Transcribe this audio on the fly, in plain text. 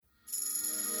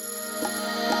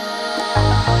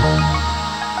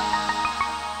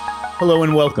Hello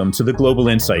and welcome to the Global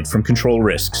Insight from Control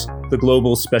Risks, the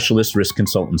global specialist risk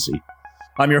consultancy.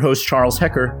 I'm your host, Charles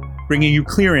Hecker, bringing you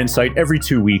clear insight every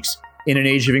 2 weeks in an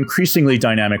age of increasingly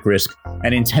dynamic risk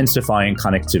and intensifying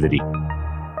connectivity.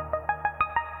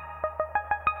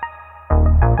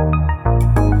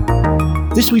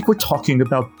 This week, we're talking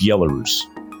about Belarus.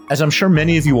 As I'm sure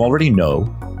many of you already know,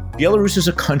 Belarus is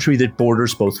a country that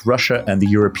borders both Russia and the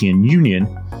European Union,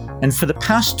 and for the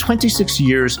past 26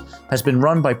 years has been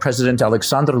run by President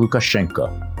Alexander Lukashenko.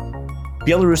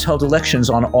 Belarus held elections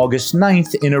on August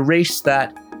 9th in a race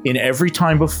that, in every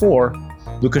time before,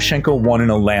 Lukashenko won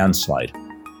in a landslide.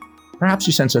 Perhaps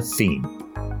you sense a theme.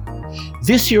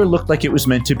 This year looked like it was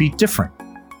meant to be different.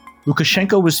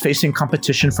 Lukashenko was facing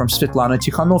competition from Svetlana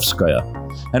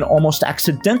Tikhanovskaya, an almost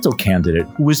accidental candidate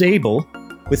who was able,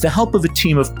 with the help of a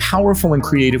team of powerful and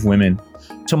creative women,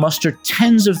 to muster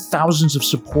tens of thousands of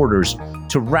supporters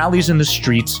to rallies in the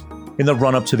streets in the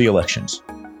run-up to the elections.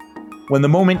 When the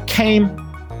moment came,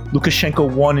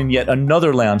 Lukashenko won in yet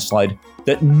another landslide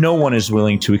that no one is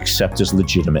willing to accept as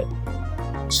legitimate.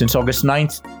 Since August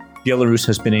 9th, Belarus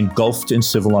has been engulfed in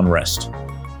civil unrest.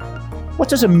 What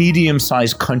does a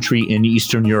medium-sized country in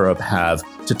Eastern Europe have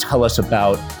to tell us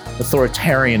about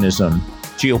authoritarianism,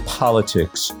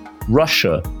 geopolitics,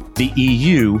 Russia, the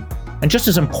EU, and just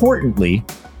as importantly,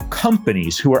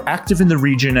 companies who are active in the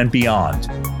region and beyond?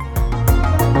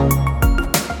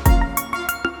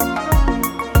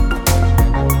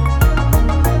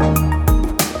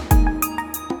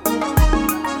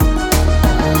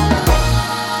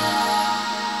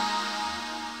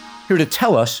 Here to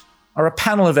tell us are a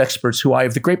panel of experts who I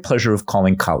have the great pleasure of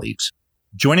calling colleagues.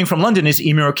 Joining from London is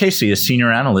Emir Okesi, a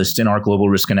senior analyst in our Global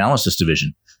Risk Analysis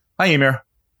division. Hi, Emir.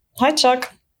 Hi,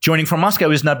 Chuck. Joining from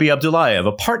Moscow is Nabi Abdullayev,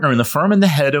 a partner in the firm and the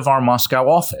head of our Moscow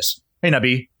office. Hey,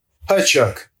 Nabi. Hi,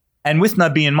 Chuck. And with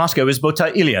Nabi in Moscow is Bota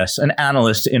Ilyas, an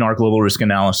analyst in our Global Risk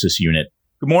Analysis unit.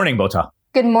 Good morning, Bota.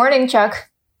 Good morning, Chuck.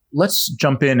 Let's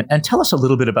jump in and tell us a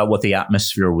little bit about what the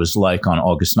atmosphere was like on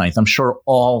August 9th. I'm sure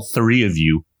all three of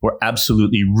you were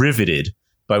absolutely riveted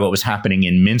by what was happening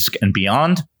in Minsk and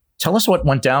beyond. Tell us what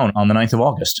went down on the 9th of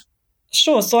August.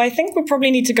 Sure. So I think we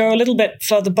probably need to go a little bit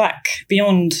further back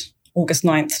beyond August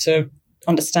 9th to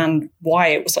understand why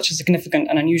it was such a significant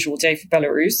and unusual day for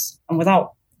Belarus. And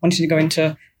without wanting to go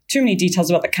into too many details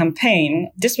about the campaign,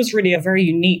 this was really a very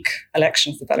unique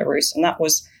election for Belarus. And that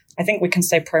was, I think we can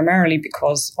say, primarily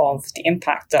because of the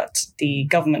impact that the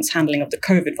government's handling of the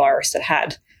COVID virus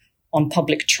had on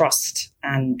public trust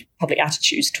and public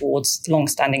attitudes towards the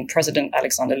long-standing President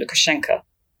Alexander Lukashenko.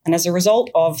 And as a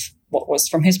result of what was,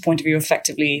 from his point of view,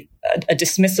 effectively a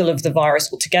dismissal of the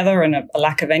virus altogether and a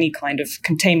lack of any kind of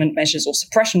containment measures or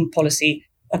suppression policy,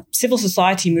 a civil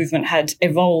society movement had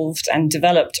evolved and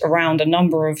developed around a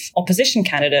number of opposition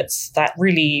candidates that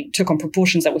really took on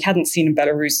proportions that we hadn't seen in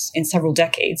Belarus in several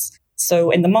decades.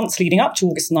 So in the months leading up to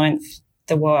August 9th,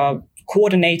 there were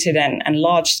coordinated and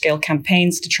large-scale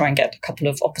campaigns to try and get a couple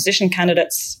of opposition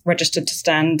candidates registered to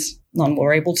stand. None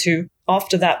were able to.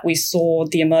 After that, we saw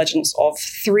the emergence of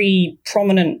three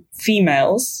prominent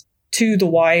females, two the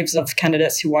wives of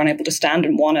candidates who were unable to stand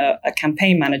and one a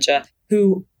campaign manager,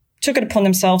 who took it upon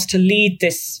themselves to lead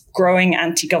this growing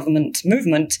anti-government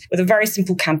movement with a very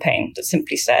simple campaign that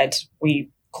simply said, we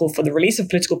call for the release of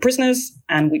political prisoners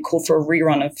and we call for a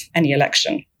rerun of any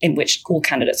election in which all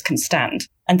candidates can stand.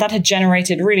 And that had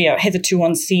generated really a hitherto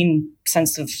unseen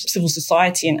sense of civil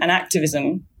society and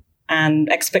activism,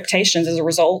 and expectations as a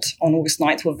result on August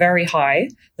 9th were very high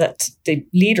that the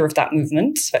leader of that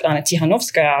movement, Svetlana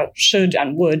Tikhanovskaya, should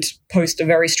and would post a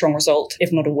very strong result,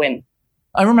 if not a win.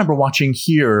 I remember watching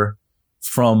here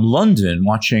from London,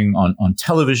 watching on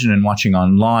television and watching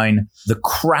online, the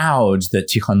crowds that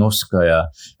Tikhanovskaya,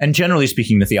 and generally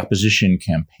speaking that the opposition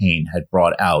campaign had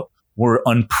brought out, were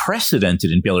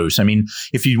unprecedented in Belarus. I mean,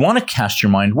 if you want to cast your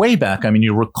mind way back, I mean,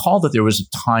 you'll recall that there was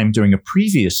a time during a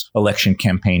previous election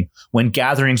campaign when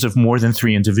gatherings of more than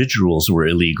 3 individuals were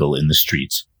illegal in the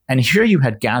streets. And here you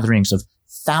had gatherings of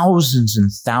thousands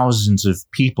and thousands of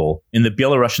people in the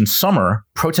Belarusian summer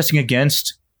protesting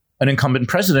against an incumbent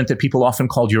president that people often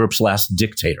called Europe's last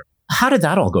dictator. How did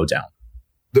that all go down?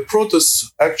 The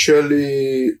protests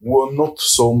actually were not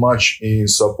so much in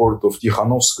support of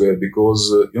Tikhanovskaya because,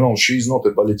 she is not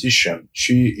a politician.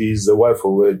 She is the wife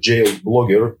of a jailed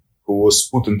blogger who was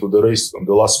put into the race on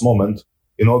the last moment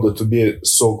in order to be a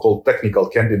so-called technical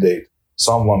candidate,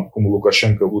 someone whom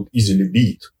Lukashenko would easily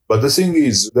beat. But the thing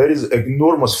is, there is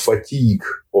enormous fatigue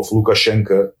of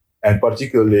Lukashenko, and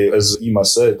particularly, as Ima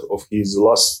said, of his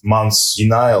last month's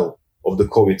denial of the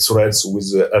COVID threats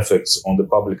with the effects on the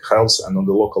public health and on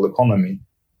the local economy.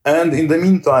 And in the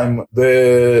meantime,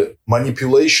 the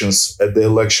manipulations at the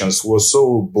elections were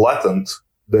so blatant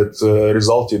that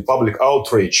resulted public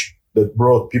outrage that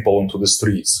brought people onto the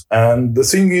streets. And the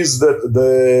thing is that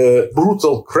the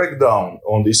brutal crackdown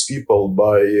on these people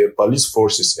by police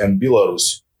forces in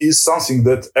Belarus is something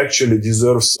that actually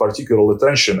deserves particular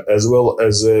attention, as well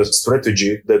as a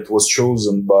strategy that was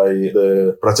chosen by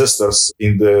the protesters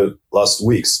in the last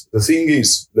weeks. The thing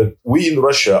is that we in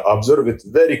Russia observe it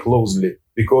very closely,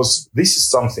 because this is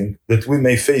something that we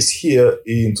may face here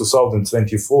in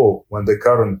 2024 when the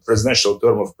current presidential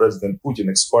term of President Putin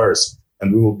expires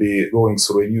and we will be going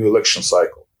through a new election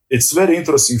cycle. It's a very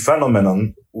interesting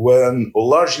phenomenon when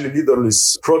largely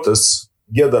leaderless protests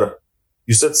gather,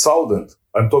 you said thousands,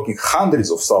 I'm talking hundreds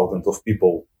of thousands of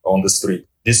people on the street,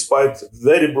 despite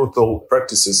very brutal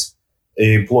practices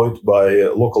employed by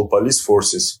local police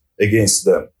forces against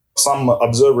them. Some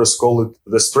observers call it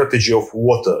the strategy of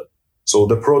water. So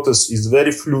the protest is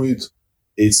very fluid,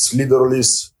 it's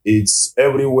leaderless, it's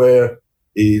everywhere,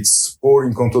 it's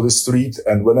pouring onto the street,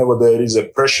 and whenever there is a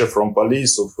pressure from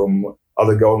police or from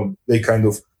other government, they kind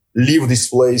of leave this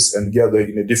place and gather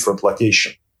in a different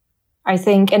location. I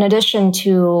think in addition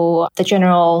to the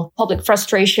general public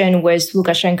frustration with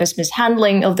Lukashenko's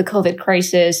mishandling of the COVID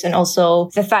crisis, and also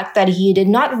the fact that he did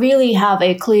not really have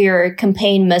a clear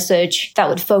campaign message that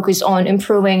would focus on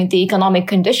improving the economic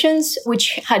conditions,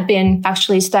 which had been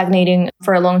actually stagnating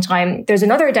for a long time, there's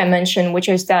another dimension, which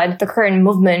is that the current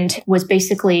movement was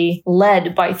basically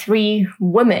led by 3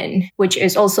 women, which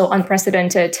is also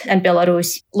unprecedented in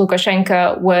Belarus.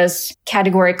 Lukashenko was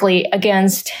categorically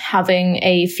against having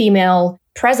a female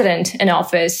president in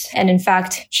office. And in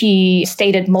fact, she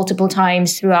stated multiple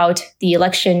times throughout the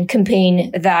election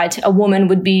campaign that a woman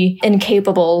would be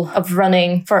incapable of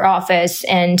running for office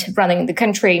and running the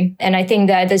country. And I think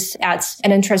that this adds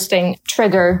an interesting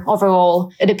trigger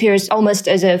overall. It appears almost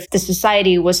as if the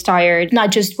society was tired,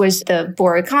 not just with the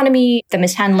poor economy, the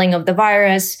mishandling of the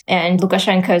virus, and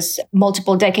Lukashenko's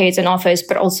multiple decades in office,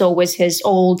 but also with his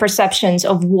old perceptions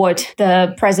of what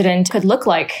the president could look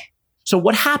like. So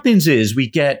what happens is we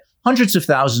get hundreds of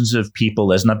thousands of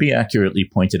people, as Nabi accurately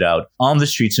pointed out, on the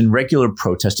streets in regular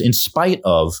protest in spite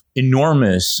of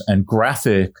enormous and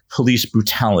graphic police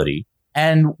brutality.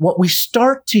 And what we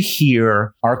start to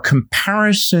hear are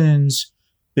comparisons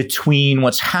between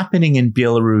what's happening in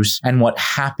Belarus and what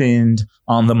happened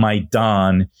on the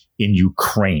Maidan in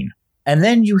Ukraine. And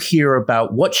then you hear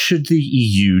about what should the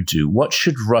EU do? What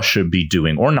should Russia be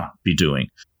doing or not be doing?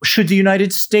 Should the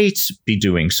United States be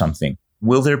doing something?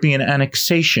 Will there be an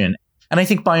annexation? And I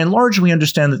think by and large, we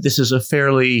understand that this is a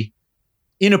fairly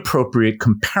inappropriate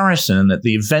comparison, that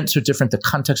the events are different, the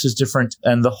context is different,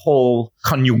 and the whole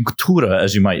konjunktura,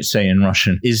 as you might say in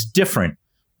Russian, is different.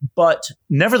 But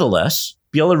nevertheless,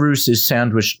 Belarus is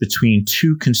sandwiched between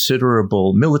 2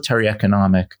 considerable military,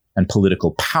 economic, and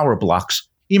political power blocks.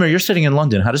 Emer, you're sitting in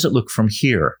London. How does it look from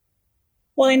here?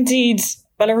 Well, indeed,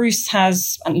 Belarus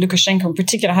has, and Lukashenko in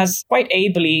particular, has quite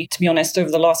ably, to be honest,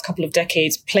 over the last couple of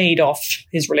decades, played off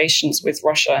his relations with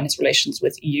Russia and his relations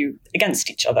with EU against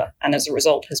each other. And as a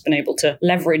result, has been able to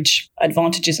leverage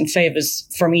advantages and favors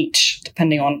from each,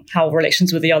 depending on how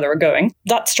relations with the other are going.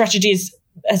 That strategy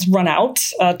has run out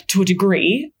to a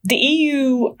degree. The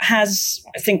EU has,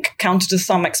 I think, counter to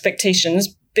some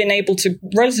expectations, been able to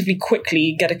relatively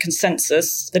quickly get a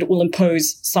consensus that it will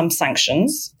impose some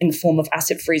sanctions in the form of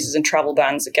asset freezes and travel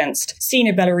bans against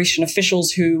senior Belarusian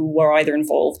officials who were either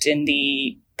involved in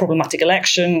the problematic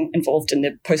election, involved in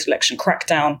the post-election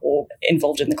crackdown, or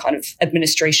involved in the kind of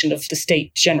administration of the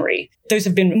state generally. Those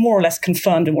have been more or less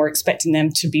confirmed, and we're expecting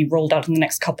them to be rolled out in the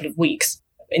next couple of weeks.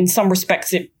 In some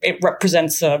respects, it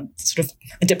represents a sort of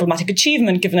a diplomatic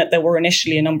achievement, given that there were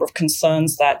initially a number of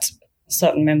concerns that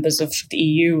certain members of the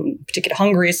EU, in particular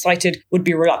Hungary is cited, would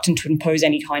be reluctant to impose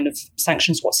any kind of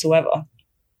sanctions whatsoever.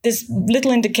 There's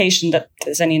little indication that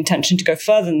there's any intention to go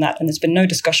further than that, and there's been no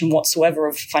discussion whatsoever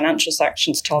of financial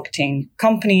sanctions targeting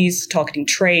companies, targeting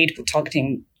trade, or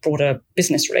targeting broader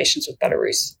business relations with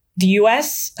Belarus. The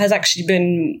US has actually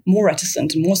been more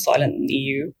reticent and more silent than the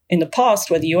EU. In the past,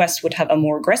 where the US would have a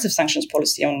more aggressive sanctions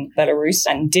policy on Belarus,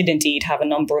 and did indeed have a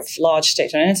number of large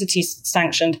state-owned entities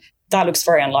sanctioned, that looks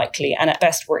very unlikely. And at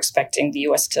best, we're expecting the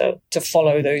US to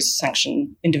follow those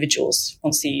sanctioned individuals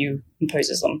once the EU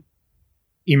imposes them.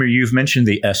 Emer, you've mentioned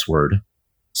the S word,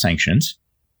 sanctions,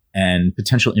 and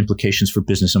potential implications for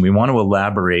business. And we want to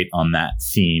elaborate on that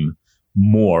theme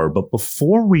more. But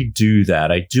before we do that,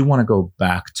 I do want to go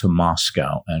back to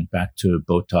Moscow and back to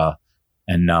Bota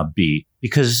and Nabi,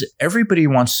 because everybody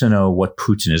wants to know what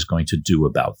Putin is going to do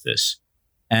about this.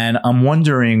 And I'm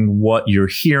wondering what you're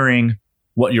hearing,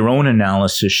 what your own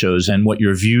analysis shows and what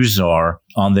your views are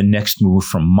on the next move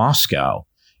from Moscow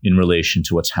in relation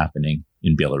to what's happening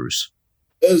in Belarus.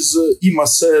 As Ima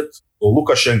said,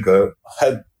 Lukashenko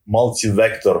had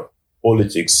multi-vector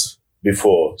politics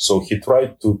before. So he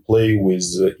tried to play with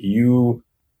the EU,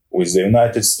 with the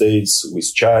United States,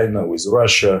 with China, with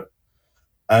Russia.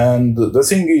 And the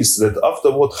thing is that after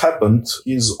what happened,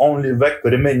 his only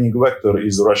remaining vector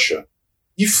is Russia.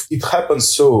 If it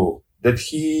happens so that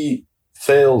he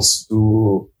fails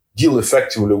to deal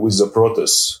effectively with the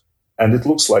protests, and it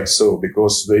looks like so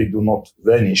because they do not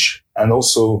vanish, and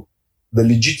also the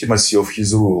legitimacy of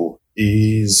his rule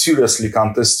is seriously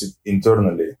contested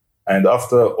internally. And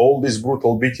after all these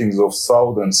brutal beatings of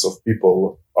thousands of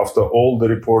people, after all the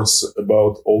reports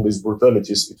about all these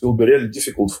brutalities, it will be really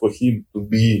difficult for him to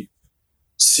be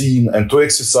seen and to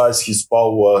exercise his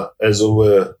power as of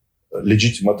a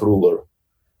legitimate ruler.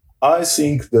 I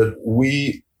think that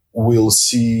we will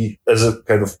see, as a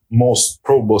kind of most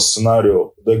probable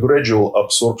scenario, the gradual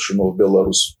absorption of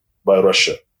Belarus by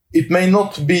Russia. It may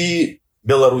not be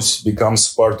Belarus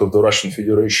becomes part of the Russian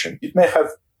Federation. It may have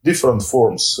different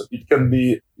forms. It can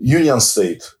be union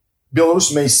state.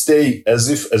 Belarus may stay as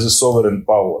if as a sovereign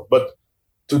power. But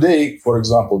today, for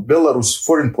example, Belarus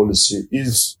foreign policy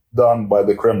is done by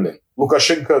the Kremlin.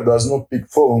 Lukashenko does not pick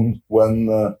phone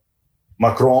when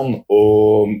Macron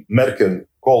or Merkel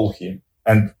call him.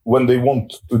 And when they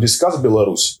want to discuss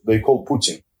Belarus, they call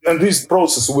Putin. And this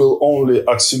process will only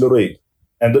accelerate.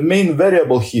 And the main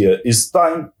variable here is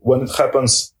time when it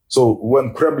happens. So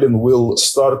when Kremlin will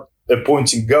start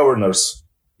appointing governors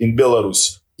in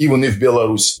Belarus, even if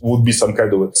Belarus would be some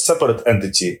kind of a separate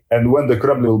entity, and when the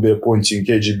Kremlin will be appointing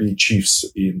KGB chiefs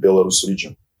in Belarus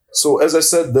region. So as I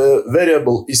said, the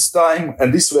variable is time,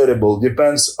 and this variable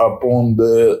depends upon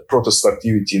the protest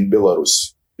activity in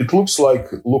Belarus. It looks like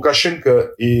Lukashenko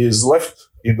is left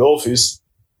in the office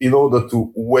in order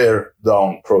to wear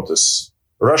down protests.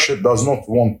 Russia does not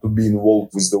want to be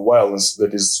involved with the violence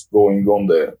that is going on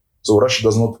there. So Russia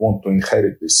does not want to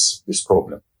inherit this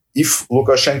problem. If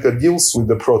Lukashenko deals with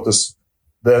the protests,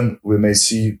 then we may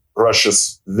see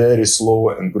Russia's very slow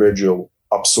and gradual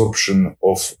absorption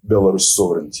of Belarus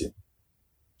sovereignty.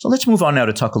 So let's move on now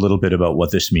to talk a little bit about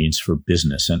what this means for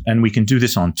business. And we can do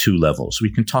this on two levels.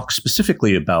 We can talk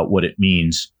specifically about what it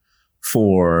means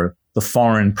for the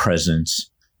foreign presence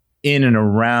in and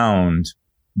around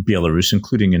Belarus,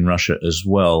 including in Russia as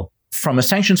well, from a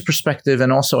sanctions perspective,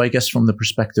 and also, I guess, from the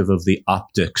perspective of the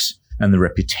optics and the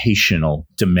reputational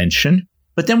dimension.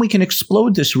 But then we can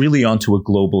explode this really onto a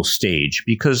global stage,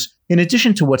 because in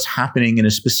addition to what's happening in a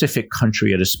specific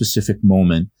country at a specific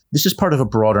moment, this is part of a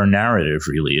broader narrative,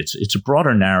 really. It's a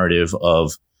broader narrative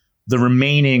of the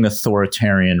remaining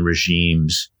authoritarian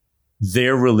regimes,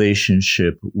 their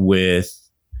relationship with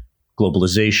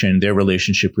globalization, their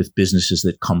relationship with businesses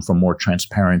that come from more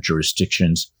transparent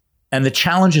jurisdictions, and the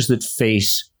challenges that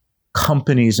face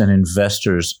companies and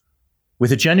investors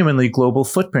with a genuinely global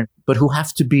footprint, but who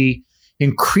have to be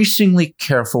increasingly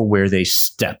careful where they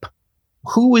step.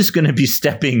 Who is going to be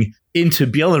stepping into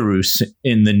Belarus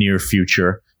in the near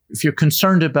future? If you're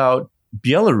concerned about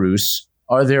Belarus,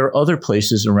 are there other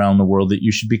places around the world that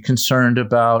you should be concerned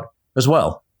about as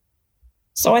well?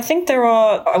 So I think there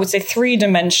are, I would say, three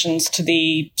dimensions to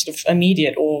the sort of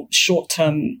immediate or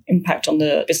short-term impact on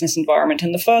the business environment.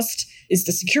 And the first is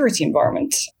the security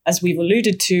environment. As we've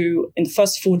alluded to, in the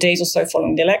first 4 days or so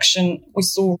following the election, we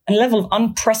saw a level of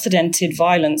unprecedented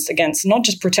violence against not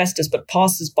just protesters, but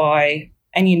passers-by,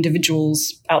 any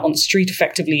individuals out on the street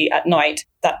effectively at night,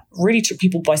 that really took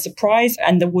people by surprise.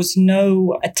 And there was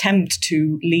no attempt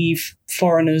to leave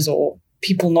foreigners or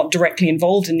people not directly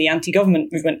involved in the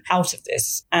anti-government movement out of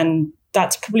this. And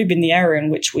that's probably been the area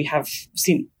in which we have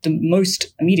seen the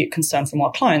most immediate concern from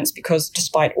our clients, because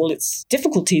despite all its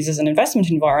difficulties as an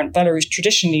investment environment, Belarus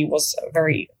traditionally was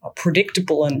very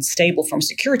predictable and stable from a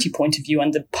security point of view,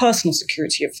 and the personal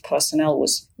security of personnel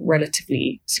was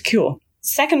relatively secure.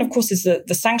 Second, of course, is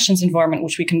the sanctions environment,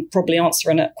 which we can probably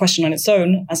answer in a question on its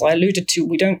own. As I alluded to,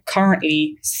 we don't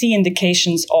currently see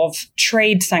indications of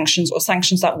trade sanctions or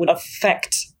sanctions that would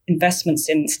affect investments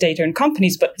in state-owned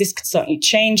companies, but this could certainly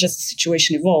change as the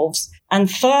situation evolves. And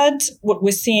third, what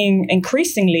we're seeing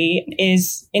increasingly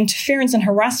is interference and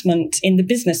harassment in the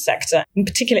business sector, in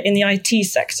particular in the IT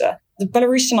sector. The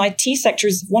Belarusian IT sector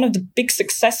is one of the big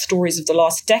success stories of the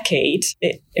last decade.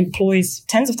 It employs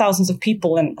tens of thousands of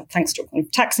people, and thanks to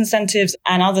tax incentives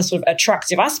and other sort of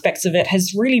attractive aspects of it,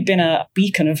 has really been a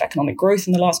beacon of economic growth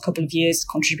in the last couple of years,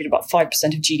 contributed about 5%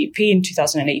 of GDP in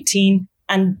 2018.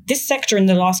 And this sector in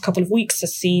the last couple of weeks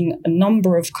has seen a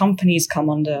number of companies come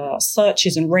under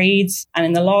searches and raids. And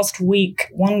in the last week,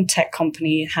 one tech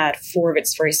company had 4 of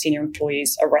its very senior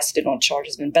employees arrested on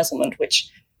charges of embezzlement,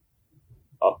 which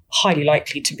are highly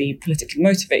likely to be politically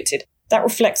motivated. That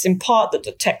reflects in part that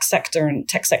the tech sector and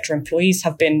tech sector employees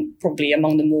have been probably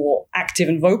among the more active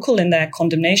and vocal in their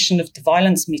condemnation of the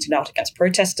violence meted out against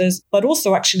protesters, but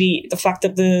also actually the fact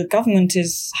that the government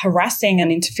is harassing and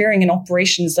interfering in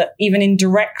operations that even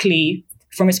indirectly,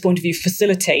 from its point of view,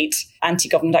 facilitate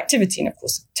anti-government activity. And of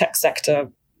course, the tech sector,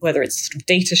 whether it's sort of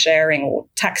data sharing or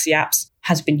taxi apps,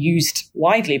 has been used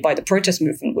widely by the protest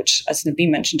movement, which, as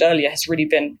Nabeem mentioned earlier, has really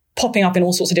been popping up in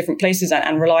all sorts of different places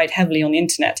and relied heavily on the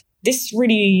internet. This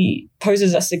really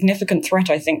poses a significant threat,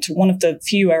 I think, to one of the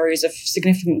few areas of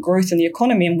significant growth in the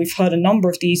economy. And we've heard a number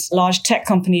of these large tech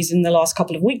companies in the last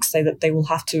couple of weeks say that they will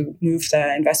have to move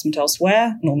their investment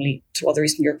elsewhere, normally to other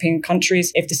Eastern European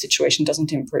countries, if the situation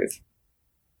doesn't improve.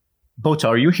 Bota,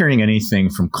 are you hearing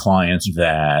anything from clients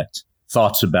that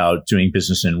thoughts about doing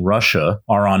business in Russia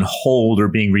are on hold or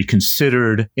being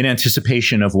reconsidered in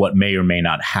anticipation of what may or may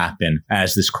not happen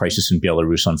as this crisis in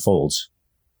Belarus unfolds?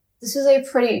 This is a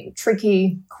pretty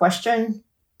tricky question.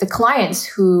 The clients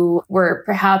who were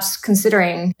perhaps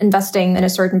considering investing in a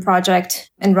certain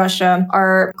project in Russia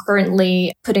are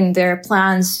currently putting their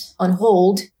plans on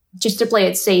hold just to play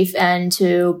it safe and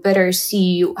to better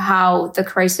see how the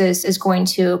crisis is going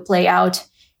to play out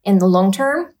in the long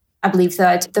term. I believe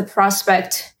that the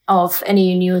prospect of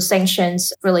any new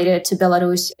sanctions related to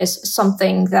Belarus is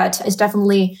something that is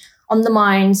definitely on the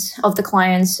minds of the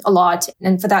clients a lot.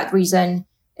 And for that reason,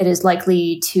 it is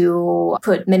likely to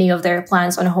put many of their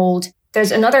plans on hold.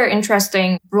 There's another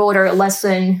interesting, broader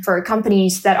lesson for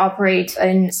companies that operate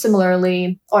in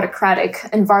similarly autocratic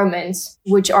environments,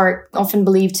 which are often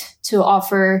believed to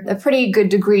offer a pretty good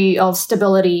degree of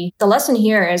stability. The lesson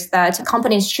here is that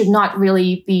companies should not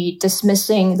really be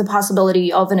dismissing the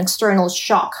possibility of an external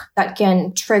shock that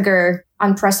can trigger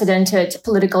unprecedented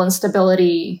political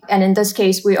instability. And in this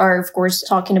case, we are, of course,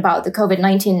 talking about the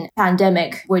COVID-19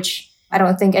 pandemic, which I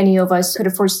don't think any of us could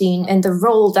have foreseen, and the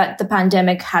role that the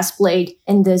pandemic has played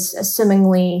in this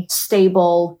seemingly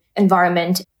stable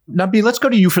environment. Nabi, let's go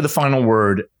to you for the final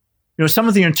word. Some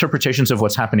of the interpretations of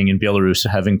what's happening in Belarus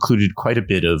have included quite a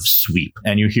bit of sweep.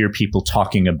 And you hear people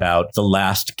talking about the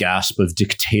last gasp of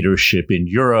dictatorship in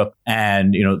Europe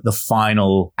and, the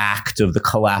final act of the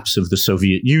collapse of the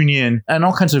Soviet Union and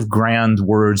all kinds of grand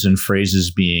words and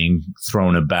phrases being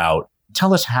thrown about.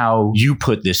 Tell us how you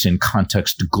put this in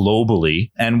context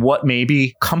globally and what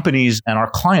maybe companies and our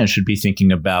clients should be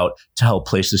thinking about to help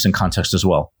place this in context as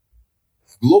well.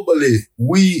 Globally,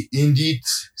 we indeed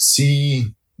see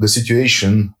the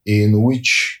situation in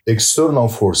which external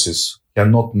forces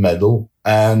cannot meddle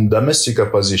and domestic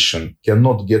opposition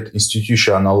cannot get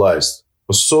institutionalized.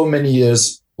 For so many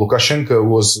years, Lukashenko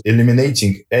was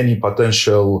eliminating any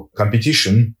potential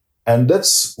competition, and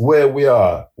that's where we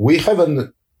are. We have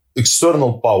an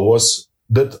external powers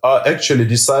that are actually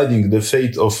deciding the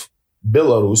fate of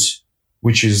Belarus,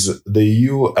 which is the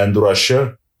EU and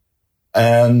Russia.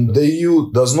 And the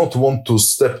EU does not want to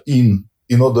step in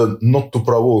order not to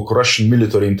provoke Russian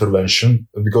military intervention,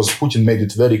 because Putin made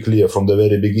it very clear from the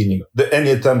very beginning that any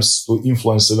attempts to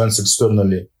influence events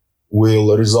externally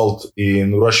will result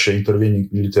in Russia intervening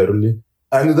militarily.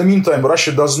 And in the meantime,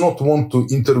 Russia does not want to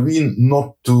intervene,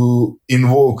 not to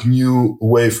invoke new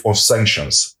wave of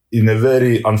sanctions in a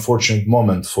very unfortunate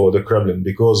moment for the Kremlin,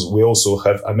 because we also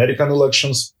have American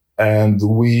elections and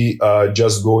we are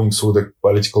just going through the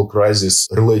political crisis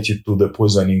related to the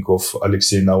poisoning of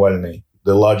Alexei Navalny,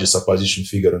 the largest opposition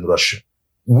figure in Russia.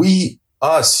 We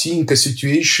are seeing a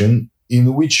situation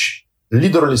in which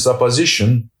leaderless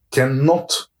opposition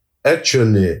cannot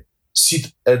actually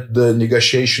sit at the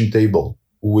negotiation table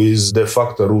with de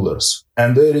facto rulers.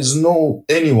 And there is no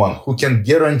anyone who can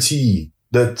guarantee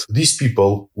that these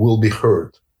people will be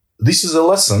heard. This is a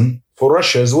lesson for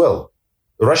Russia as well.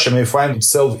 Russia may find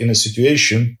itself in a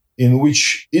situation in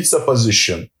which its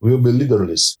opposition will be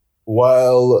leaderless,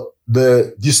 while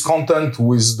the discontent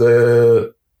with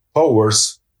the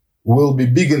powers will be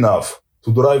big enough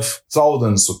to drive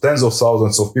thousands or tens of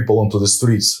thousands of people onto the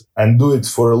streets and do it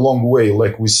for a long way,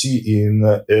 like we see in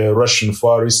a Russian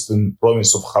far eastern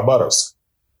province of Khabarovsk.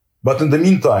 But in the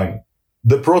meantime,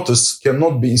 the protests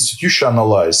cannot be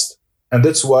institutionalized, and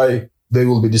that's why they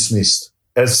will be dismissed,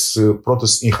 as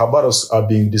protests in Khabarovsk are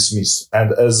being dismissed,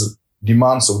 and as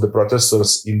demands of the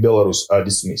protesters in Belarus are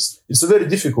dismissed. It's a very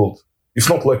difficult,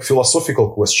 if not like philosophical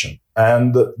question.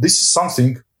 And this is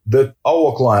something that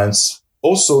our clients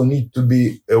also need to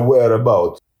be aware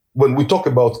about. When we talk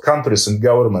about countries and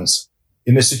governments,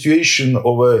 in a situation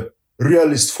of a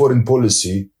realist foreign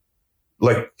policy,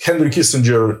 like Henry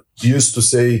Kissinger used to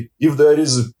say, if there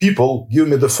is people, give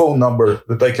me the phone number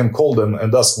that I can call them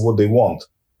and ask what they want.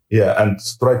 And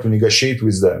try to negotiate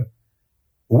with them.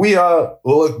 We are,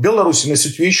 like Belarus, in a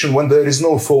situation when there is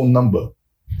no phone number.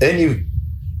 Any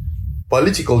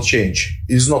political change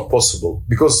is not possible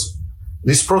because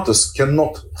this protest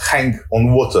cannot hang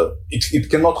on water. It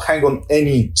cannot hang on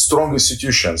any strong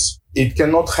institutions. It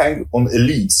cannot hang on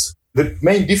elites. The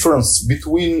main difference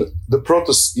between the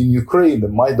protests in Ukraine, the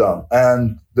Maidan,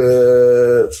 and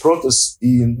the protests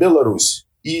in Belarus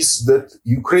is that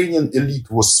Ukrainian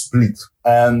elite was split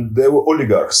and there were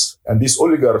oligarchs. And these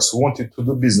oligarchs wanted to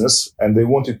do business and they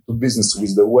wanted to do business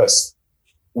with the West.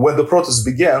 When the protests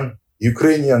began,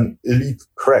 Ukrainian elite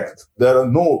cracked. There are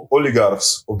no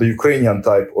oligarchs of the Ukrainian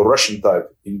type or Russian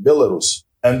type in Belarus.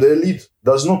 And the elite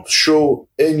does not show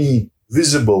any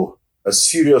visible,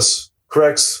 serious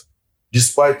cracks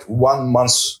despite 1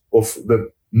 month of the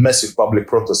massive public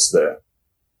protests there.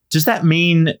 Does that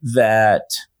mean that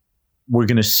we're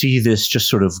going to see this just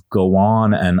sort of go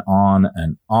on and on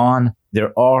and on?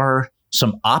 There are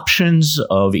some options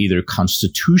of either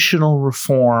constitutional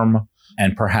reform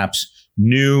and perhaps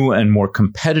new and more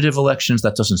competitive elections.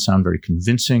 That doesn't sound very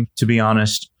convincing, to be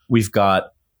honest. We've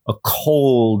got a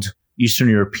cold Eastern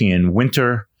European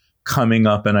winter coming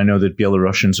up, and I know that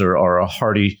Belarusians are a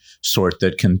hardy sort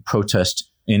that can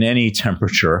protest in any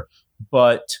temperature.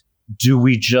 But do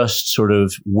we just sort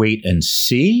of wait and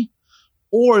see?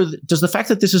 Or does the fact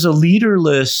that this is a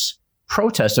leaderless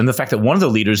protest and the fact that one of the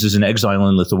leaders is in exile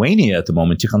in Lithuania at the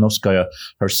moment, Tikhanovskaya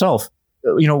herself,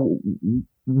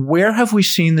 where have we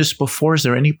seen this before? Is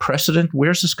there any precedent?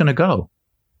 Where's this going to go?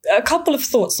 A couple of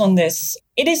thoughts on this.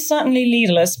 It is certainly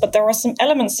leaderless, but there are some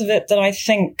elements of it that I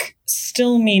think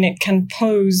still mean it can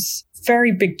pose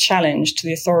very big challenge to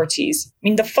the authorities. I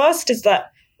mean, the first is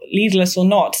that, leaderless or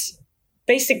not,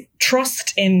 basic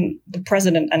trust in the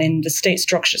president and in the state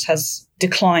structures has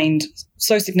declined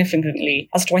so significantly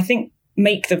as to, I think,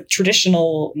 make the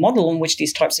traditional model on which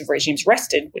these types of regimes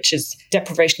rested, which is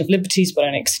deprivation of liberties, but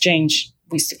in exchange,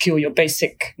 we secure your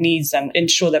basic needs and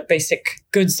ensure that basic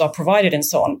goods are provided and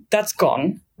so on. That's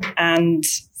gone. And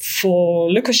for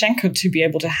Lukashenko to be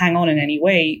able to hang on in any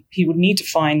way, he would need to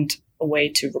find a way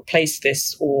to replace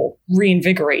this or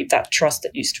reinvigorate that trust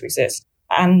that used to exist.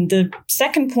 And the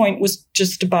second point was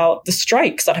just about the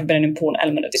strikes that have been an important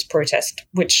element of this protest,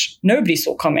 which nobody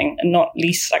saw coming, and not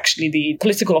least actually the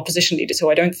political opposition leaders, who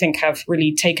I don't think have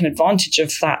really taken advantage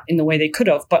of that in the way they could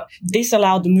have. But this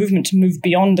allowed the movement to move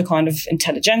beyond the kind of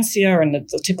intelligentsia and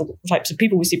the typical types of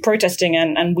people we see protesting.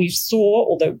 And we saw,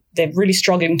 although they're really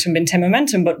struggling to maintain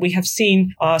momentum, but we have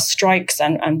seen strikes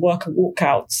and worker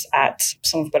walkouts at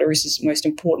some of Belarus's most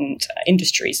important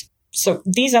industries. So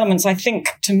these elements, I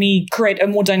think, to me, create a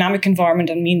more dynamic environment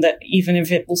and mean that even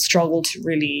if it will struggle to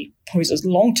really pose a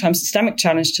long-term systemic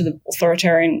challenge to the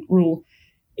authoritarian rule,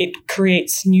 it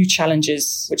creates new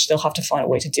challenges which they'll have to find a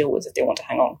way to deal with if they want to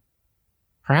hang on.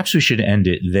 Perhaps we should end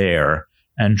it there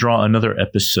and draw another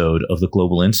episode of the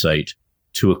Global Insight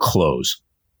to a close.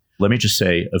 Let me just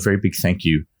say a very big thank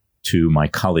you to my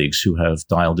colleagues who have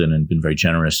dialed in and been very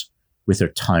generous with their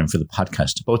time for the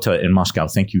podcast. Bota in Moscow,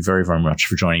 thank you very, very much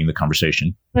for joining the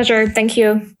conversation. Pleasure. Thank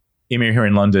you. Emir here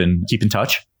in London, keep in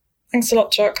touch. Thanks a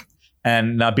lot, Chuck.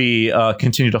 And Nabi,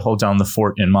 continue to hold down the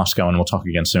fort in Moscow, and we'll talk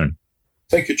again soon.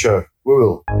 Thank you, Chuck. We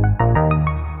will.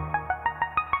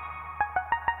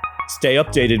 Stay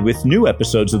updated with new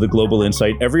episodes of the Global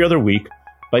Insight every other week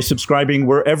by subscribing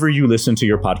wherever you listen to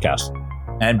your podcast.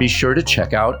 And be sure to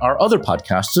check out our other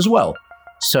podcasts as well,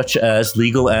 such as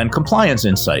Legal and Compliance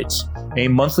Insights, a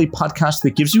monthly podcast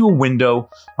that gives you a window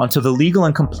onto the legal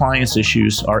and compliance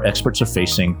issues our experts are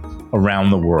facing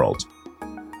around the world.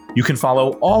 You can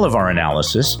follow all of our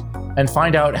analysis and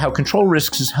find out how Control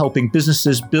Risks is helping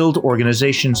businesses build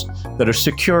organizations that are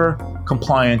secure,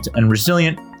 compliant, and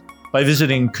resilient by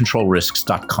visiting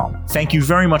controlrisks.com. Thank you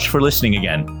very much for listening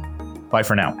again. Bye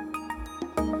for now.